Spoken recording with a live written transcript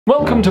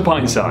Welcome to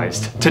Pint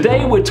Sized.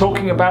 Today we're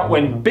talking about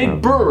when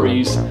big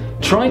breweries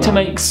try to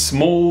make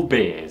small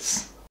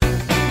beers.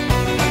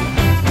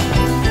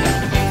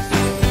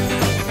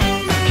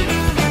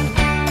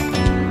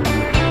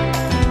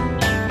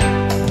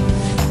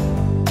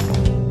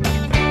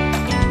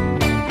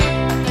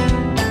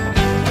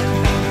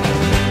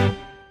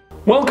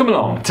 Welcome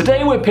along.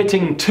 Today we're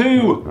pitting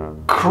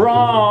two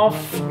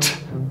craft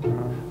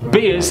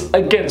beers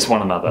against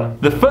one another.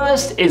 The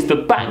first is the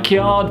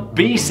Backyard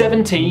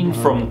B17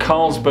 from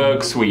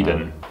Carlsberg,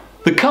 Sweden.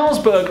 The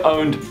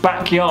Carlsberg-owned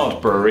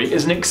Backyard Brewery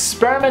is an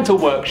experimental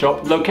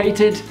workshop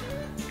located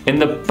in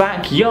the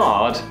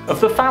backyard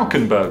of the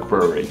Falkenberg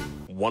Brewery.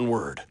 One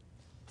word.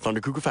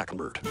 Thunderkuka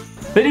Falkenberg.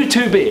 They do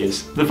two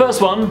beers. The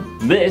first one,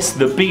 the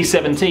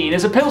B17,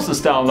 is a pilsner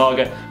style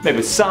lager made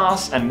with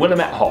Sass and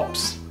Willamette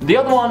hops. The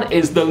other one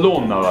is the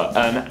Lawnmower,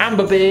 an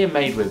amber beer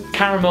made with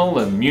caramel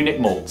and Munich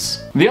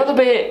malts. The other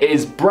beer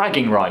is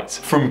Bragging Rights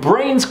from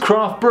Brains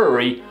Craft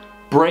Brewery,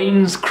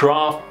 Brains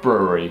Craft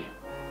Brewery.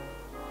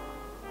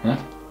 What?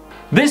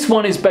 This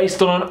one is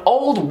based on an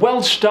old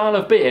Welsh style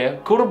of beer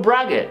called a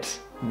braggot.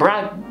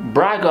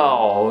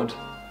 Bragard.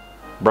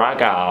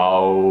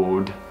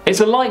 It's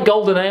a light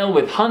golden ale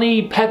with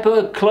honey,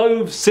 pepper,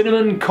 cloves,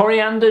 cinnamon,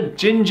 coriander,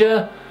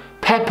 ginger,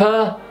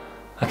 pepper,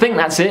 I think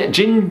that's it,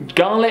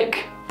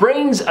 garlic.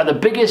 Brains are the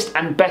biggest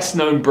and best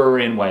known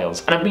brewery in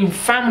Wales and have been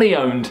family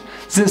owned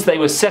since they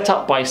were set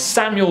up by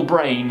Samuel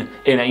Brain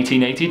in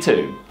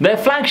 1882. Their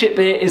flagship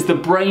beer is the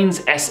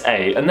Brains SA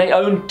and they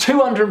own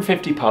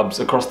 250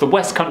 pubs across the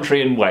West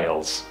Country in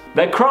Wales.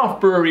 Their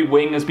craft brewery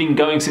wing has been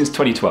going since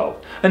 2012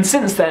 and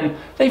since then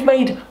they've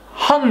made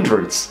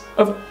hundreds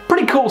of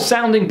pretty cool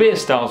sounding beer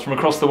styles from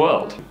across the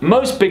world.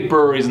 Most big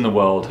breweries in the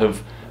world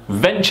have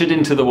ventured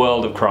into the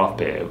world of craft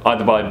beer,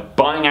 either by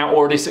buying out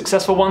already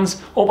successful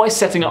ones or by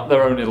setting up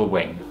their own little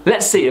wing.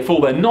 Let's see if all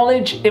their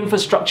knowledge,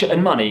 infrastructure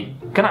and money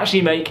can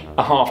actually make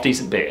a half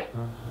decent beer.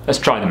 Let's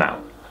try them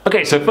out.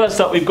 Okay, so first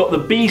up we've got the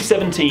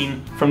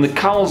B17 from the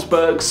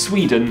Carlsberg,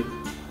 Sweden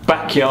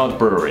Backyard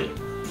Brewery.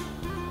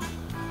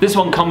 This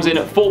one comes in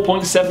at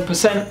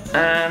 4.7%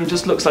 and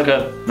just looks like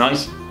a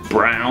nice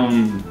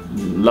brown,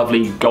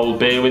 lovely gold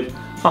beer with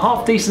a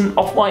half decent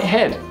off-white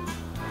head.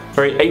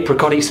 Very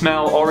apricot-y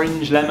smell,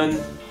 orange, lemon.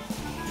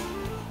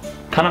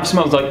 Kind of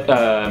smells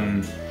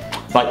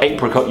like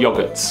apricot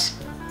yogurts.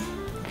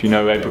 If you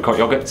know apricot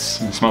yogurts,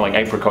 they smell like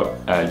apricot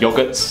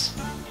yogurts.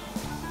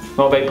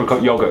 A lot of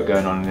apricot yogurt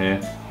going on in here.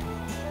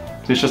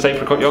 Is this just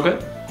apricot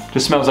yogurt?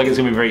 Just smells like it's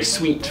going to be very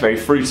sweet, very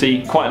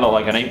fruity, quite a lot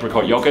like an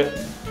apricot yogurt.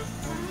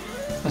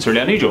 That's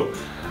really unusual.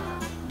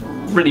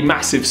 Really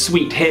massive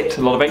sweet hit,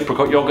 a lot of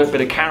apricot yogurt,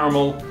 bit of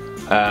caramel.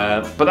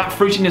 But that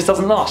fruitiness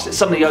doesn't last. It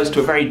suddenly goes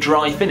to a very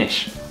dry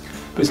finish.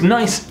 But it's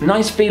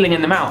nice feeling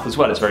in the mouth as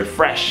well. It's very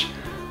fresh,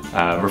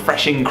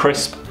 refreshing,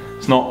 crisp.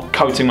 It's not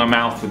coating my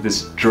mouth with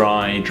this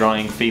drying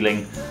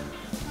feeling.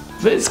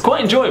 So it's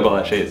quite enjoyable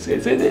actually.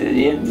 It's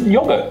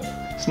yogurt.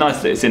 It's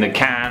nice that it's in a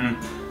can,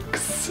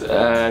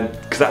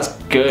 because that's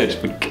good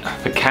for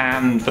the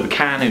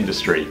can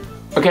industry.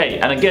 Okay,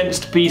 and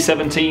against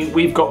B17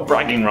 we've got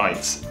Bragging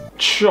Rights,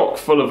 chock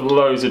full of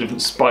loads of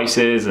different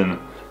spices and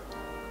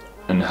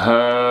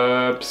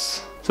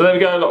herbs. So there we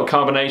go, a lot of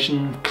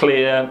carbonation,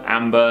 clear,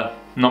 amber,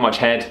 not much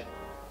head.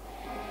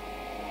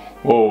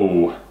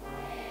 Whoa.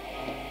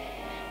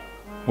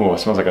 Whoa, it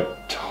smells like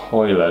a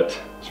toilet.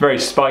 It's very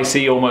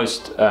spicy,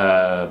 almost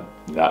that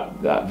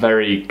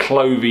very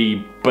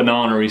clovey,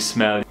 banana-y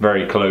smell.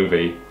 Very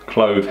clovey,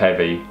 clove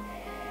heavy,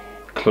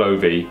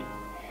 clovey.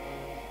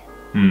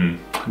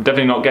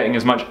 Definitely not getting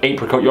as much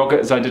apricot yogurt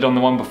as I did on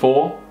the one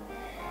before.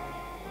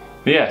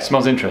 But yeah, it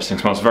smells interesting,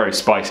 it smells very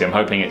spicy. I'm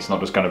hoping it's not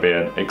just going to be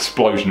an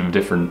explosion of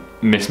different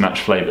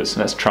mismatched flavours.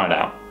 Let's try it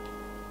out.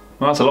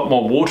 Well, that's a lot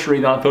more watery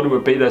than I thought it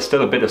would be. There's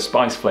still a bit of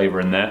spice flavour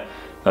in there.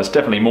 That's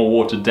definitely more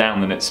watered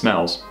down than it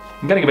smells.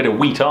 I'm getting a bit of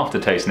wheat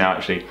aftertaste now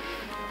actually.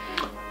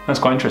 That's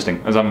quite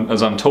interesting. As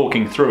I'm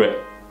talking through it,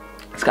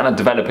 it's kind of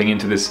developing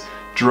into this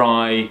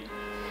dry,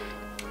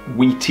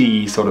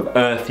 wheaty, sort of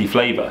earthy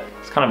flavour.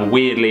 It's kind of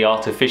weirdly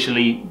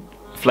artificially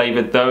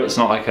flavoured though. It's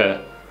not like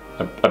a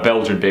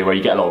Belgian beer where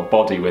you get a lot of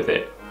body with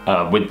it,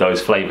 with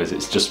those flavours.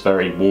 It's just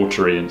very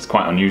watery and it's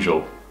quite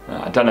unusual.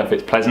 I don't know if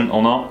it's pleasant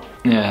or not.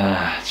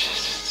 Yeah,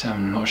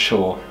 I'm not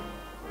sure.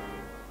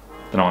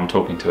 Don't know why I'm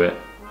talking to it.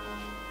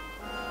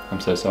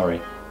 I'm so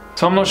sorry.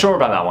 So I'm not sure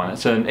about that one.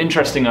 It's an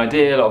interesting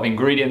idea, a lot of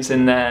ingredients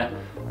in there,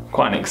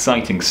 quite an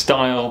exciting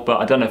style, but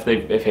I don't know if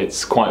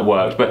it's quite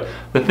worked. But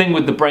the thing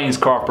with the Brains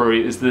Craft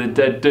Brewery is that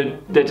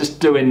they're just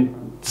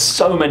doing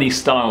so many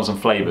styles and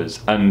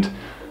flavours, and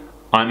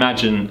I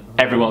imagine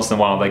every once in a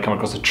while they come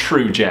across a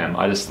true gem.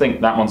 I just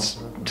think that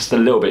one's just a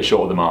little bit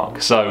short of the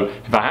mark. So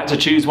if I had to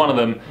choose one of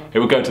them, it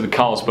would go to the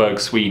Carlsberg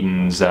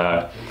Sweden's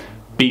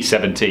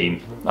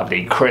B17.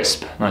 Lovely,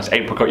 crisp, nice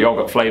apricot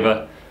yogurt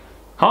flavour.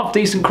 Half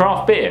decent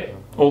craft beer,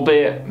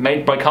 albeit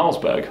made by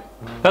Carlsberg.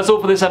 That's all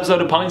for this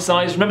episode of Pint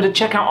Size. Remember to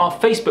check out our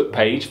Facebook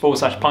page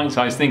 /Pint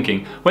Size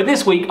Thinking, where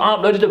this week I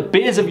uploaded a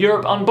Beers of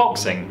Europe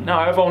unboxing.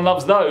 Now everyone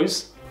loves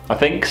those, I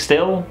think,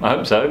 still, I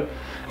hope so.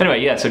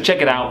 Anyway, yeah, so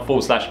check it out,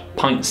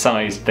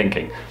 /pint-sized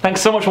thinking.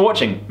 Thanks so much for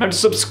watching. Remember to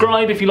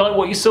subscribe if you like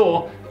what you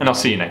saw, and I'll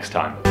see you next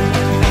time.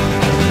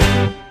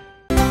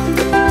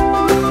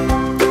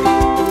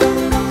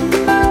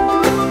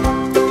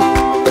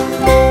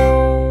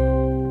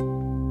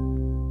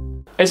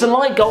 It's a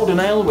light golden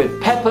ale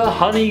with pepper,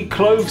 honey,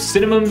 clove,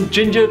 cinnamon,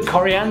 ginger,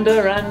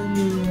 coriander,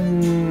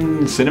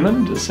 and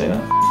cinnamon? Does it say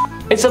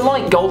that? It's a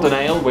light golden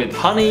ale with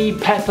honey,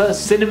 pepper,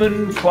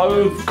 cinnamon,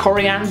 clove,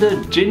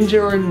 coriander,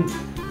 ginger, and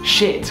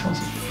shit. What's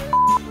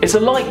it? It's a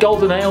light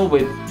golden ale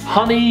with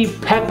honey,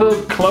 pepper,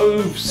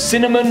 clove,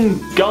 cinnamon,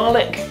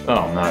 garlic.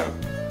 Oh no.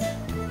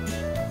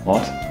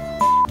 What?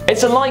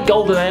 It's a light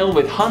golden ale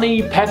with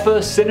honey,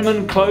 pepper,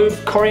 cinnamon, clove,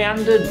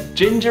 coriander,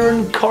 ginger,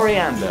 and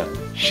coriander.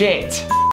 Shit.